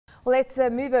Well, let's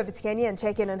move over to Kenya and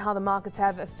check in on how the markets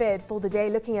have fared for the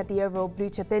day. Looking at the overall blue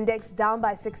chip index, down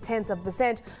by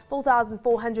 0.6%,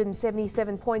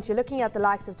 4,477 points. You're looking at the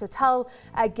likes of Total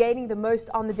gaining the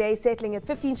most on the day, settling at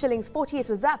 15 shillings 40. It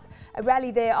was up a rally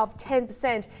there of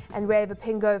 10%, and Reva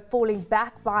Pingo falling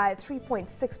back by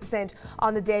 3.6%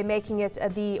 on the day, making it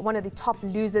one of the top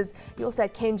losers. You also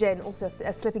had Kenyan also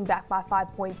slipping back by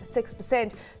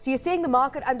 5.6%. So you're seeing the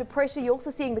market under pressure. You're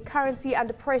also seeing the currency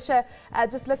under pressure.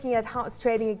 Just looking at how it's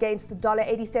trading against the dollar,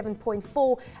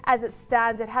 87.4 as it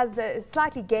stands. It has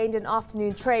slightly gained an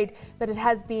afternoon trade, but it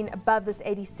has been above this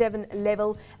 87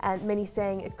 level, and many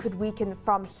saying it could weaken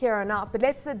from here on out. But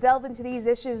let's delve into these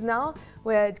issues now.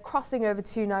 We're crossing over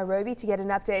to Nairobi to get an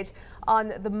update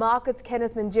on the markets.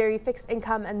 Kenneth Minjire, fixed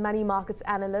income and money markets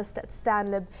analyst at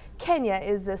Stanlib Kenya,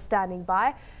 is standing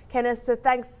by. Kenneth,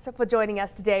 thanks for joining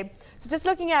us today. So just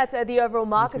looking at the overall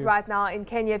market right now in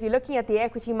Kenya, if you're looking at the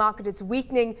equity market, it's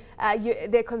weakening.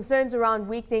 There are concerns around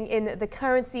weakening in the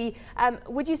currency.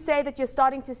 Would you say that you're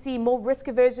starting to see more risk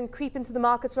aversion creep into the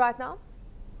markets right now?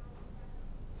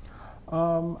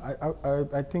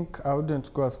 I think I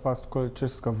wouldn't go as far as to call it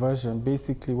risk aversion.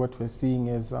 Basically, what we're seeing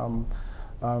is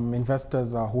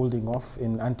investors are holding off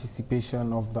in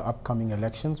anticipation of the upcoming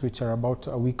elections, which are about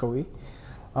a week away.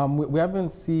 We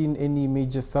haven't seen any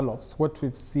major sell-offs. What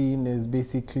we've seen is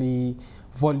basically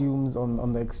volumes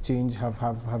on the exchange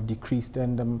have decreased,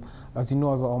 and as you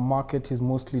know, as our market is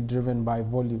mostly driven by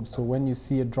volume. So when you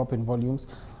see a drop in volumes,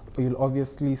 you'll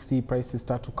obviously see prices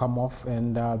start to come off,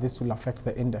 and this will affect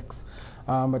the index.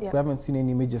 But we haven't seen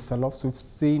any major sell-offs. We've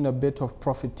seen a bit of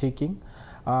profit taking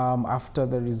after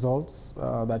the results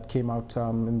that came out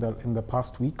in the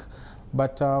past week.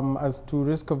 But as to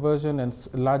risk aversion and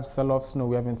large sell-offs, no,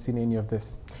 we haven't seen any of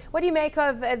this. What do you make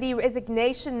of the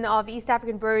resignation of East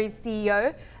African Breweries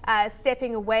CEO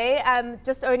stepping away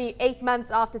just only 8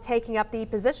 months after taking up the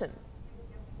position?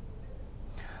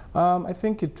 I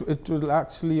think it will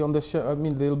actually on the share. I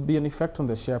mean, there'll be an effect on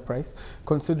the share price,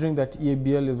 considering that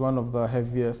EABL is one of the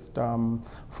heaviest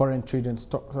foreign trading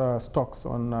stocks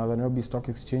on the Nairobi Stock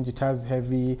Exchange. It has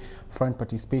heavy foreign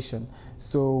participation.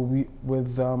 So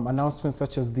with announcements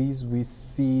such as these, we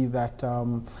see that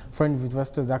foreign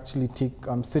investors actually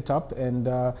sit up and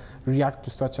react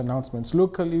to such announcements.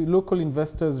 Local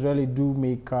investors rarely do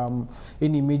make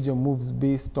any major moves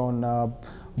based on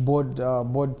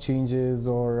board changes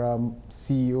or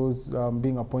CEOs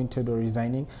being appointed or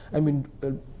resigning. I mean,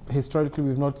 historically,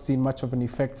 we've not seen much of an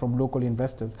effect from local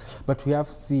investors, but we have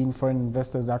seen foreign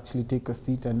investors actually take a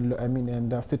seat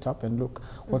and sit up and look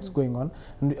what's going on.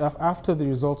 And after the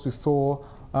results we saw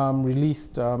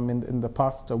released in the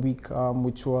past week,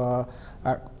 which were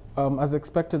as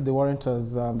expected, they weren't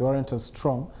as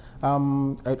strong. I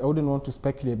wouldn't want to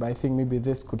speculate, but I think maybe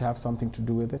this could have something to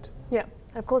do with it. Yeah.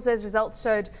 Of course, those results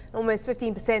showed almost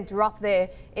 15% drop there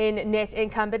in net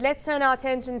income. But let's turn our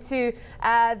attention to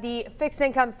the fixed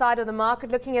income side of the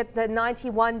market, looking at the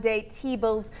 91-day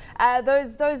T-bills.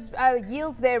 Those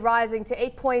yields there rising to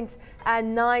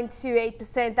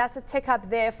 8.928%. That's a tick up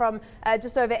there from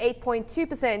just over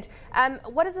 8.2%.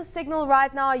 What is the signal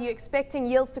right now? Are you expecting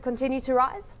yields to continue to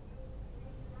rise?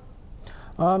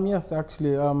 Yes,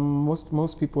 actually,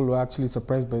 most people were actually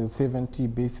surprised by the 70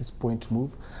 basis point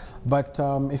move. But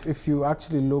if you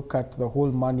actually look at the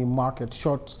whole money market,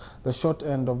 the short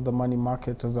end of the money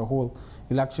market as a whole,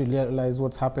 you'll actually realize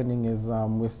what's happening is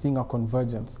we're seeing a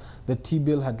convergence. The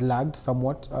T-bill had lagged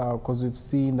somewhat because we've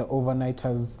seen the overnight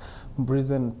has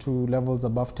risen to levels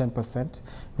above 10%.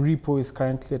 Repo is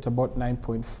currently at about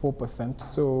 9.4%.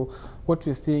 So what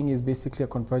we're seeing is basically a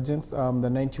convergence. The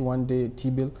 91-day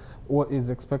T-bill is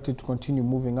expected to continue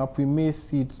moving up. We may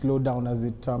see it slow down as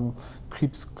it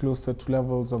creeps closer to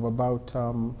levels of about,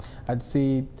 I'd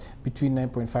say, between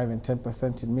 9.5 and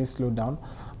 10%. It may slow down.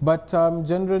 But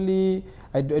generally,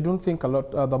 I don't think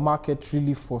the market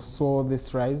really foresaw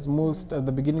this rise. At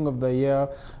the beginning of the year,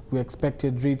 we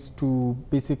expected rates to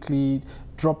basically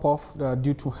drop off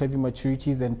due to heavy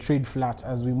maturities and trade flat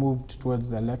as we moved towards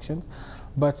the elections.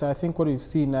 But I think what we've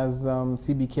seen as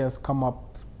CBK has come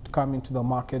into the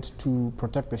market to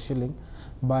protect the shilling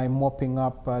by mopping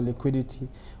up liquidity.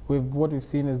 What we've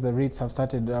seen is the rates have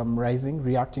started rising,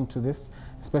 reacting to this,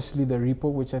 especially the repo,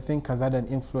 which I think has had an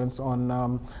influence on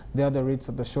the other rates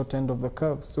at the short end of the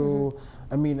curve. So,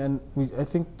 I mean, I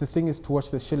think the thing is to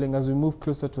watch the shilling as we move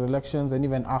closer to the elections and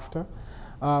even after.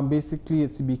 Basically,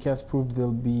 CBK has proved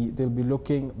they'll be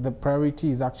looking. The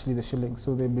priority is actually the shilling,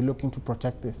 so they'll be looking to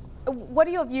protect this. What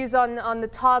are your views on the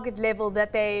target level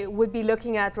that they would be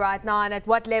looking at right now, and at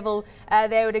what level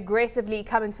they would aggressively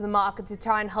come into the market to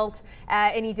try and halt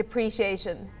any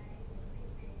depreciation?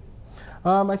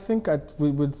 I think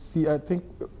we would see, I think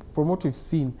from what we've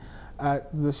seen,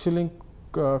 the shilling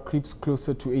creeps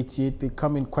closer to 88. They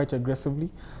come in quite aggressively,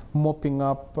 mopping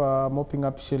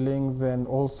up shillings, and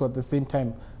also at the same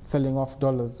time selling off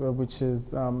dollars, which is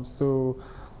so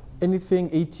anything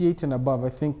 88 and above, I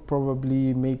think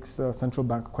probably makes central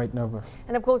bank quite nervous.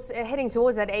 And of course, heading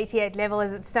towards that 88 level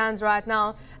as it stands right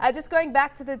now. Just going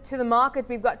back to the market,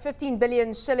 we've got 15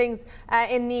 billion shillings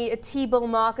in the T-bill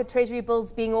market, treasury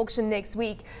bills being auctioned next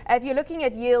week. If you're looking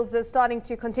at yields starting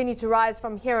to continue to rise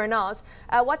from here on out,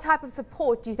 what type of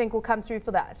support do you think will come through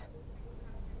for that?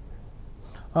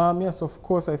 Yes, of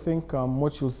course. I think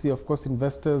what you'll see, of course,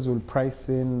 investors will price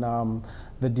in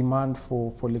the demand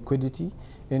for liquidity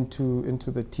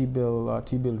into the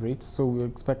T-bill rates. So we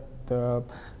expect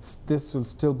this will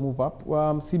still move up.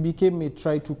 CBK may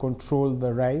try to control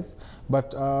the rise,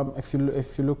 but if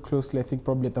you look closely, I think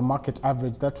probably at the market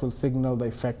average, that will signal the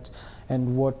effect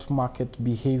and what market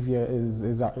behavior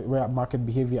is where market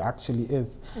behavior actually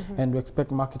is. And we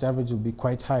expect market average will be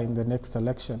quite high in the next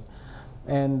election.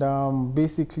 And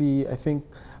basically, I think,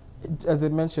 as I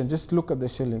mentioned, just look at the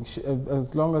shilling.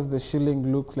 As long as the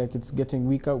shilling looks like it's getting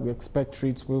weaker, we expect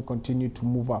rates will continue to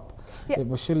move up. If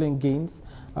the shilling gains,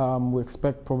 we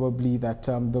expect probably that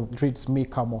the rates may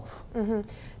come off.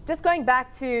 Just going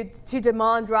back to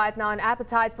demand right now and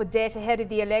appetite for debt ahead of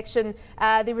the election,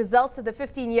 the results of the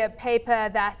 15-year paper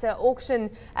that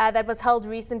auction that was held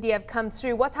recently have come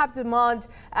through. What type of demand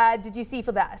did you see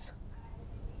for that?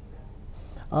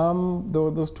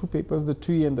 Those two papers, the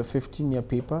 2-year and the 15-year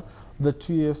paper. The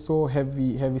 2-year saw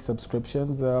heavy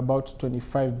subscriptions. About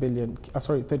 35 billion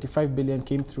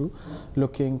came through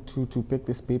looking to pick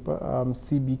this paper.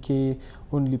 CBK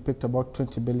only picked about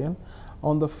 20 billion.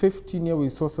 On the 15-year, we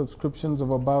saw subscriptions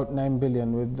of about 9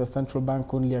 billion, with the central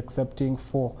bank only accepting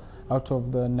 4 out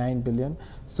of the 9 billion.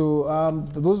 So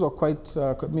those are quite,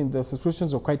 I mean, the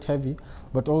subscriptions were quite heavy,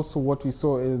 but also what we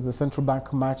saw is the central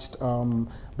bank matched the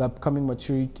upcoming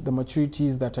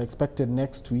maturities that are expected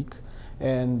next week,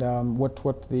 and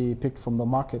what they picked from the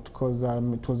market, because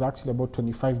it was actually about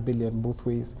 25 billion both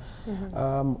ways.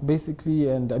 Basically,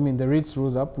 and I mean, the rates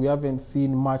rose up. We haven't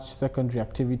seen much secondary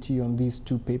activity on these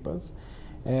two papers.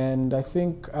 And I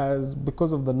think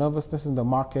because of the nervousness in the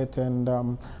market and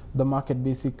the market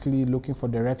basically looking for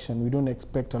direction, we don't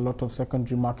expect a lot of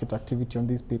secondary market activity on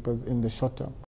these papers in the short term.